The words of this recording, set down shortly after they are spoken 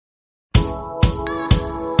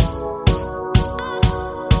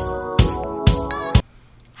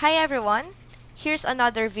Hi everyone! Here's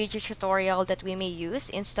another video tutorial that we may use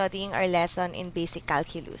in studying our lesson in basic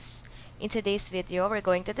calculus. In today's video, we're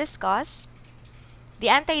going to discuss the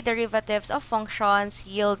antiderivatives of functions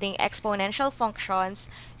yielding exponential functions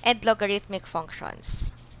and logarithmic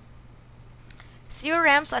functions.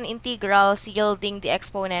 Theorems on integrals yielding the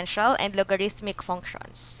exponential and logarithmic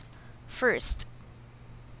functions. First,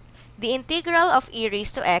 the integral of e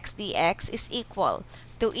raised to x dx is equal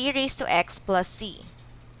to e raised to x plus c.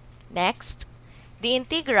 Next, the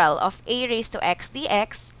integral of a raised to x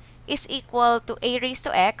dx is equal to a raised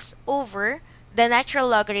to x over the natural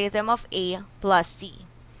logarithm of a plus c.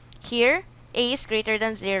 Here, a is greater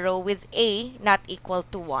than 0 with a not equal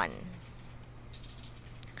to 1.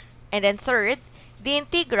 And then third, the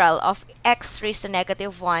integral of x raised to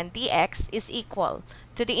negative 1 dx is equal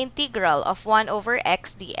to the integral of 1 over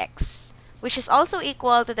x dx, which is also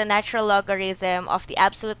equal to the natural logarithm of the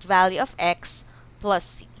absolute value of x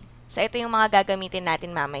plus c. So, ito yung mga gagamitin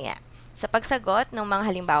natin mamaya sa pagsagot ng mga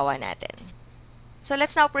halimbawa natin. So,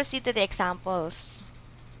 let's now proceed to the examples.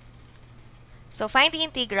 So, find the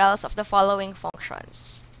integrals of the following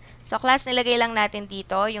functions. So, class, nilagay lang natin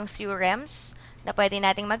dito yung theorems na pwede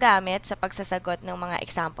nating magamit sa pagsasagot ng mga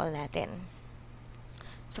example natin.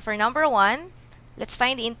 So, for number 1, let's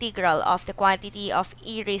find the integral of the quantity of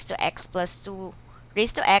e raised to x plus 2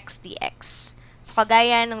 raised to x dx. So,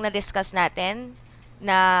 kagaya nung na-discuss natin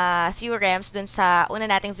na theorems dun sa una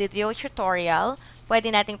nating video tutorial, pwede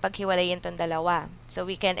nating paghiwalayin itong dalawa. So,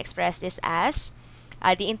 we can express this as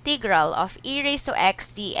the integral of e raised to x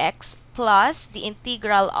dx plus the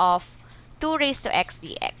integral of 2 raised to x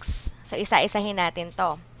dx. So, isa-isahin natin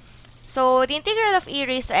to. So, the integral of e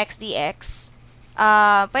raised to x dx,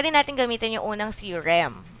 pwede natin gamitin yung unang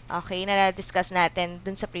theorem. Okay, na-discuss natin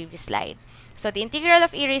dun sa previous slide. So, the integral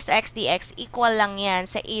of e raised to x dx equal lang yan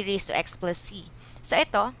sa e raised to x plus c. So,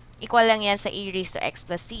 ito, equal lang yan sa e raised to x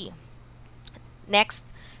plus c. Next,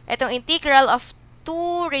 itong integral of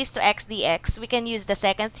 2 raised to x dx, we can use the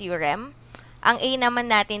second theorem. Ang a naman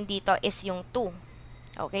natin dito is yung 2.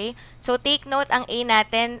 Okay? So, take note, ang a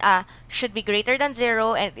natin should be greater than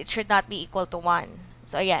 0 and it should not be equal to 1.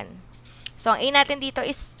 So, ayan. So, ang a natin dito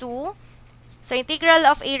is 2. So, integral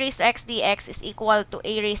of a raised to x dx is equal to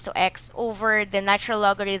a raised to x over the natural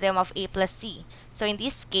logarithm of a plus c. So, in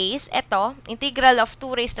this case, ito, integral of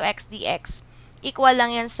 2 raised to x dx, equal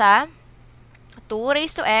lang yan sa 2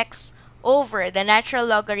 raised to x over the natural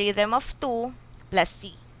logarithm of 2 plus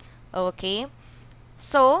c. Okay?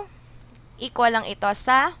 So, equal lang ito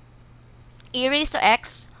sa e raised to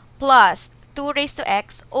x plus 2 raised to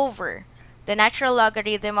x over the natural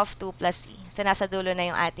logarithm of 2 plus c. So, nasa dulo na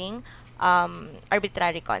yung ating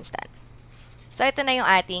arbitrary constant. So, ito na yung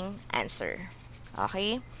ating answer.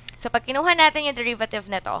 Okay? So, pag kinuha natin yung derivative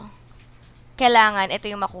na to, kailangan ito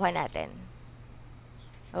yung makuha natin.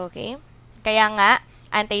 Okay? Kaya nga,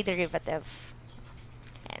 antiderivative.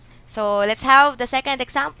 So, let's have the second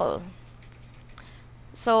example.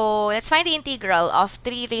 So, let's find the integral of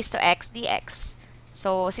 3 raised to x dx.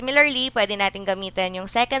 So, similarly, pwede natin gamitin yung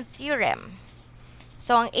second theorem.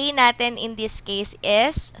 So, ang a natin in this case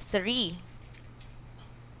is 3.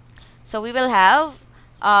 So, we will have,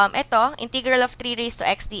 ito, integral of 3 raised to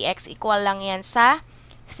x dx equal lang yan sa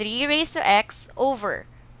 3 raised to x over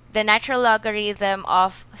the natural logarithm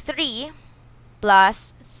of 3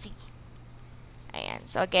 plus c. Ayan.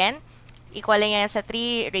 So, again, equal lang yan sa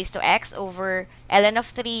 3 raised to x over ln of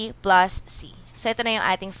 3 plus c. So, ito na yung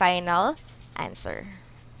ating final answer.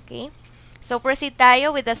 Okay? So, proceed tayo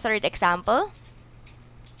with the third example.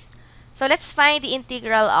 So, let's find the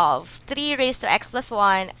integral of 3 raised to x plus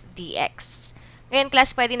 1 dx. Ngayon,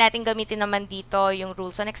 class, pwede natin gamitin naman dito yung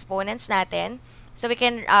rules on exponents natin. So, we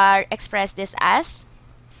can express this as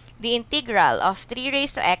the integral of 3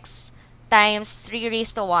 raised to x times 3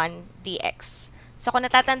 raised to 1 dx. So, kung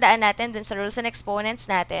natatandaan natin dun sa rules on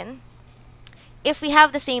exponents natin, if we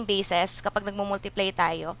have the same bases, kapag nagmumultiply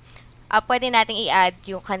tayo, pwede nating i-add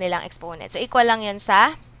yung kanilang exponent. So, equal lang yun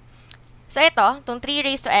sa, so ito, itong 3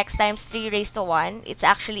 raised to x times 3 raised to 1, it's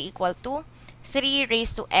actually equal to 3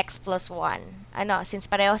 raised to x plus 1. Ano, since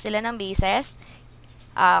pareho sila ng bases,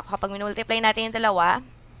 kapag minultiply natin yung dalawa,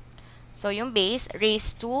 so yung base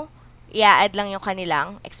raised to, i-add lang yung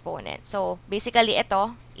kanilang exponent. So, basically,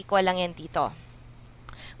 ito, equal lang yan dito.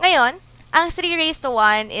 Ngayon, ang 3 raised to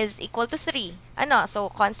 1 is equal to 3. Ano, so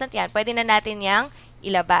constant yan. Pwede na natin yang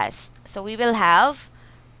ilabas. So, we will have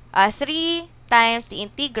 3 times the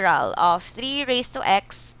integral of 3 raised to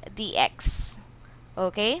x dx.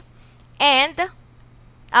 Okay? And,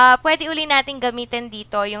 pwede uli natin gamitin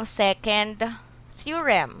dito yung second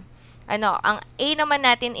theorem. Ano, ang a naman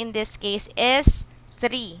natin in this case is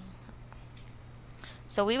 3.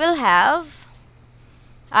 So, we will have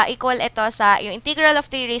equal ito sa, yung integral of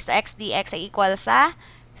 3 raised to x dx ay equal sa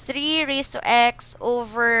 3 raised to x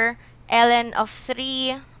over ln of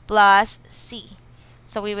 3 plus c.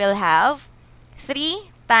 So, we will have 3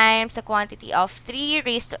 times the quantity of 3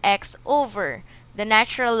 raised to x over the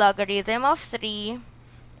natural logarithm of 3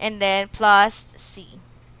 and then plus c.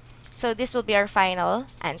 So, this will be our final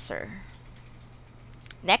answer.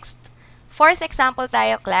 Next, fourth example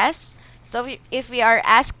tayo, class. So, if we are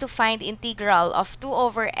asked to find the integral of 2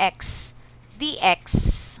 over x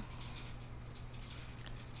dx.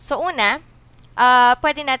 So, una,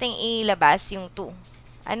 pwede nating ilabas yung 2.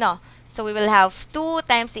 Ano? So, we will have 2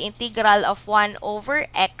 times the integral of 1 over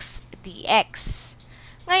x dx.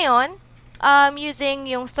 Ngayon, using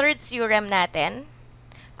yung third theorem natin,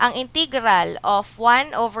 ang integral of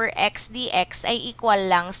 1 over x dx ay equal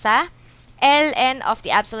lang sa ln of the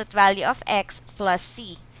absolute value of x plus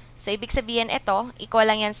c. So, ibig sabihin ito, equal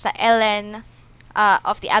lang yan sa ln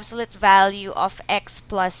of the absolute value of x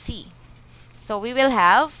plus c. So, we will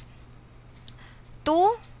have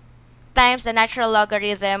 2 times the natural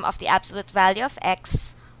logarithm of the absolute value of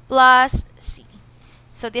x plus c.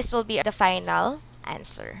 So, this will be the final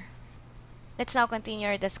answer. Let's now continue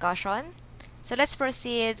our discussion. So, let's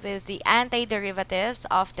proceed with the antiderivatives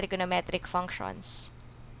of trigonometric functions.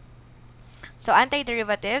 So,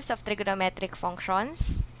 antiderivatives of trigonometric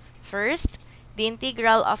functions. First, the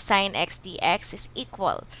integral of sine x dx is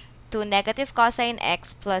equal to negative cosine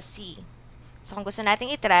x plus c. So, kung gusto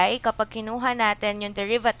natin itry, kapag kinuha natin yung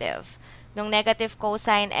derivative ng negative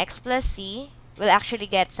cosine x plus c, we'll actually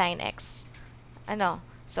get sine x. Ano?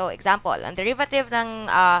 So, example, ang derivative ng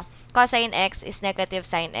cosine x is negative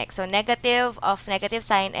sine x. So, negative of negative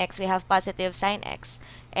sine x, we have positive sine x.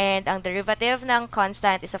 And ang derivative ng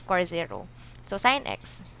constant is of course 0. So, sine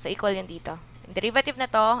x. So, equal yun dito. Yung derivative na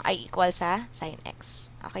to ay equal sa sine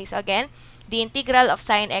x. Okay, so again, the integral of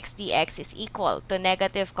sine x dx is equal to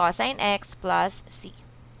negative cosine x plus c.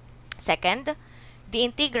 Second, the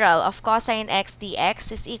integral of cosine x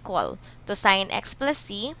dx is equal to sine x plus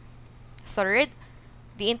c. Third,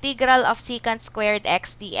 the integral of secant squared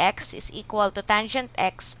x dx is equal to tangent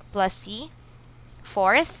x plus c.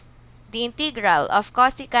 Fourth, the integral of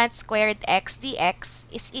cosecant squared x dx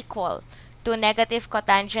is equal to negative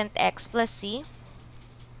cotangent x plus c.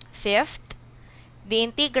 Fifth, the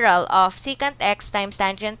integral of secant x times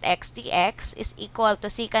tangent x dx is equal to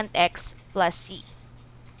secant x plus c.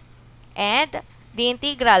 And the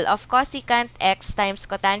integral of cosecant x times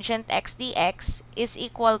cotangent x dx is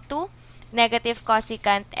equal to negative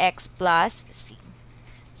cosecant x plus c.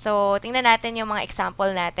 So, tingnan natin yung mga example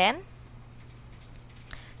natin.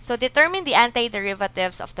 So, determine the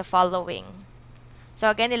antiderivatives of the following. So,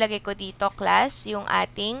 again, nilagay ko dito, class, yung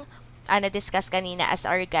ating na-discuss kanina as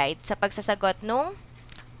our guide sa pagsasagot nung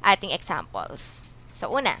ating examples. So,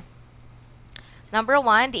 una. Number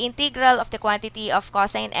 1, the integral of the quantity of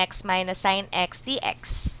cosine x minus sine x dx.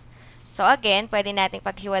 So, again, pwede nating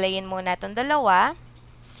paghiwalayin muna itong dalawa.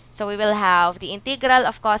 So, we will have the integral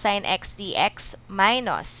of cosine x dx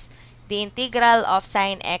minus the integral of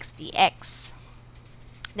sine x dx.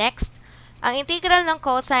 Next, ang integral ng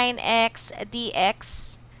cosine x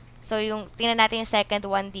dx, so yung tingnan natin yung second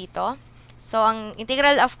one dito. So, ang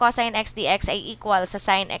integral of cosine x dx ay equal sa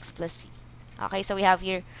sine x plus c. Okay, so we have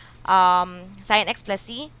here sine x plus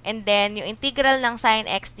c. And then, yung integral ng sine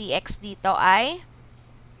x dx dito ay,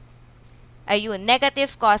 ayun,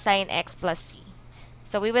 negative cosine x plus c.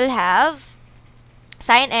 So, we will have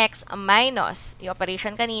sine x minus, yung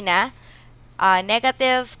operation kanina,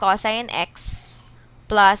 negative cosine x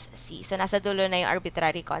plus c. So, nasa dulo na yung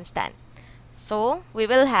arbitrary constant. So, we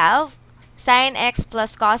will have sine x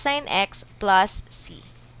plus cosine x plus c.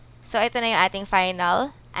 So, ito na yung ating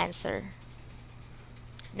final answer.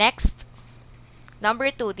 Next,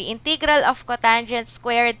 number 2, the integral of cotangent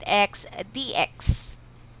squared x dx.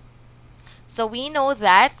 So, we know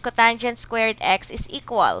that cotangent squared x is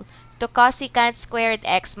equal to cosecant squared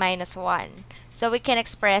x minus 1. So, we can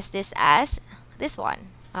express this as this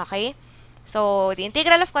one. Okay? So, the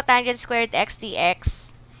integral of cotangent squared x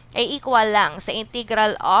dx ay equal lang sa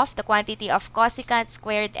integral of the quantity of cosecant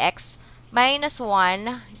squared x minus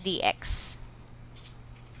 1 dx.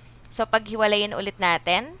 So, paghiwalayin ulit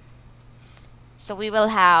natin. So, we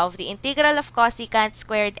will have the integral of cosecant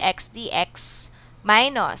squared x dx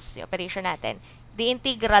minus, yung operation natin, the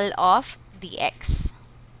integral of dx.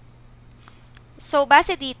 So,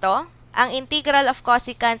 base dito, ang integral of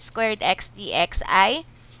cosecant squared x dx ay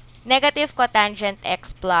negative cotangent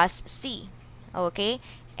x plus c. Okay?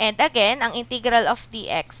 And again, ang integral of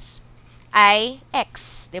dx ay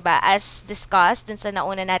x, diba? As discussed dun sa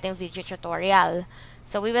nauna nating video tutorial.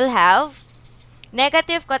 So, we will have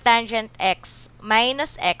negative cotangent x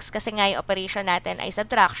minus x, kasi nga yung operation natin ay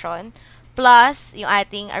subtraction, plus yung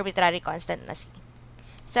ating arbitrary constant na c.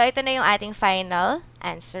 So, ito na yung ating final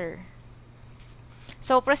answer.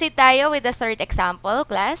 So, proceed tayo with the third example,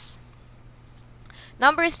 class.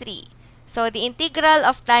 Number 3. So, the integral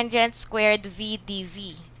of tangent squared v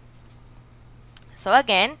dv. So,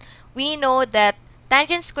 again, we know that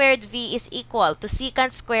tangent squared v is equal to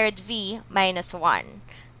secant squared v minus 1.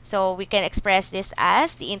 So, we can express this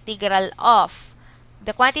as the integral of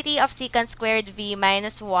the quantity of secant squared v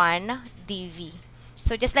minus 1 dv.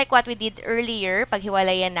 So, just like what we did earlier,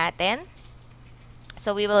 paghiwalayan natin.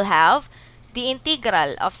 So, we will have the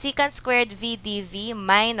integral of secant squared v dv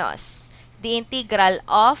minus the integral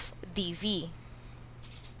of dv.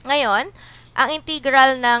 Ngayon, ang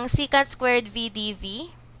integral ng secant squared v dv,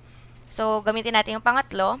 so, gamitin natin yung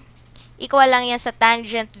pangatlo, equal lang yan sa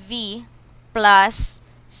tangent v plus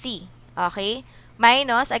c. Okay?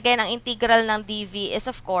 Minus, again, ang integral ng dv is,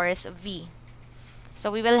 of course, v. So,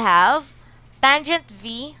 we will have tangent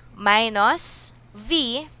v minus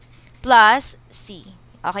v plus c.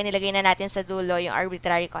 Okay, nilagay na natin sa dulo yung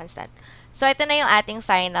arbitrary constant. So, ito na yung ating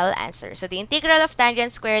final answer. So, the integral of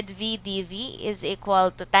tangent squared v dv is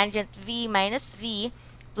equal to tangent v minus v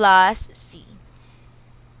plus c.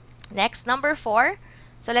 Next, number 4.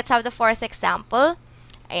 So, let's have the fourth example.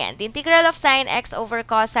 Ayan, the integral of sine x over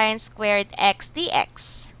cosine squared x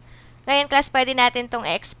dx. Ngayon, class, pwede natin itong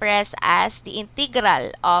express as the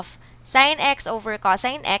integral of sine x over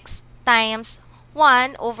cosine x times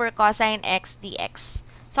 1 over cosine x dx.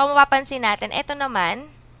 So, mapapansin natin, ito naman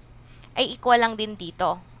ay equal lang din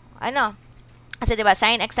dito. Ano? Kasi diba,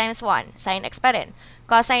 sin x times 1, sin x pa rin.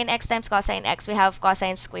 Cosine x times cosine x, we have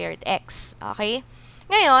cosine squared x. Okay?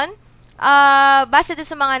 Ngayon, base din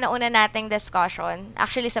sa mga nauna nating discussion,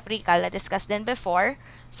 actually sa pre-cal na discuss din before,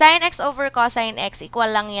 sin x over cosine x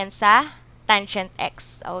equal lang yan sa tangent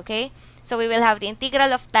x. Okay? So, we will have the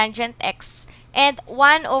integral of tangent x and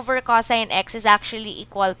 1 over cosine x is actually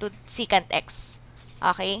equal to secant x.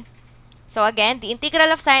 Okay? So, again, the integral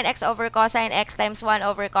of sin x over cosine x times 1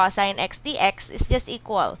 over cosine x dx is just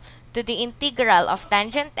equal to the integral of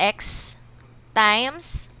tangent x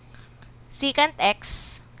times secant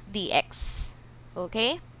x dx.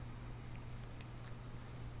 Okay?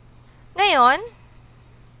 Ngayon,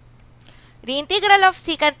 the integral of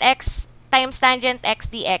secant x times tangent x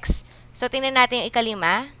dx. So, tingnan natin yung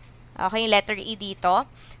ikalima. Okay, yung letter E dito.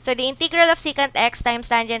 So, the integral of secant x times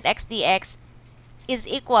tangent x dx is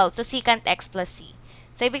equal to secant x plus c.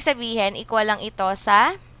 So, ibig sabihin, equal lang ito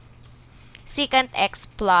sa secant x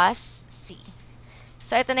plus c.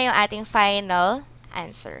 So, ito na yung ating final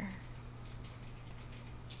answer.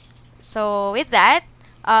 So, with that,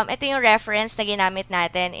 ito yung reference na ginamit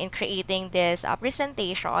natin in creating this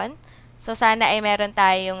presentation. So, sana ay meron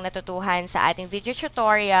tayong natutuhan sa ating video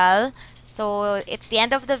tutorial. So, it's the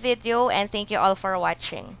end of the video and thank you all for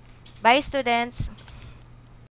watching. Bye, students!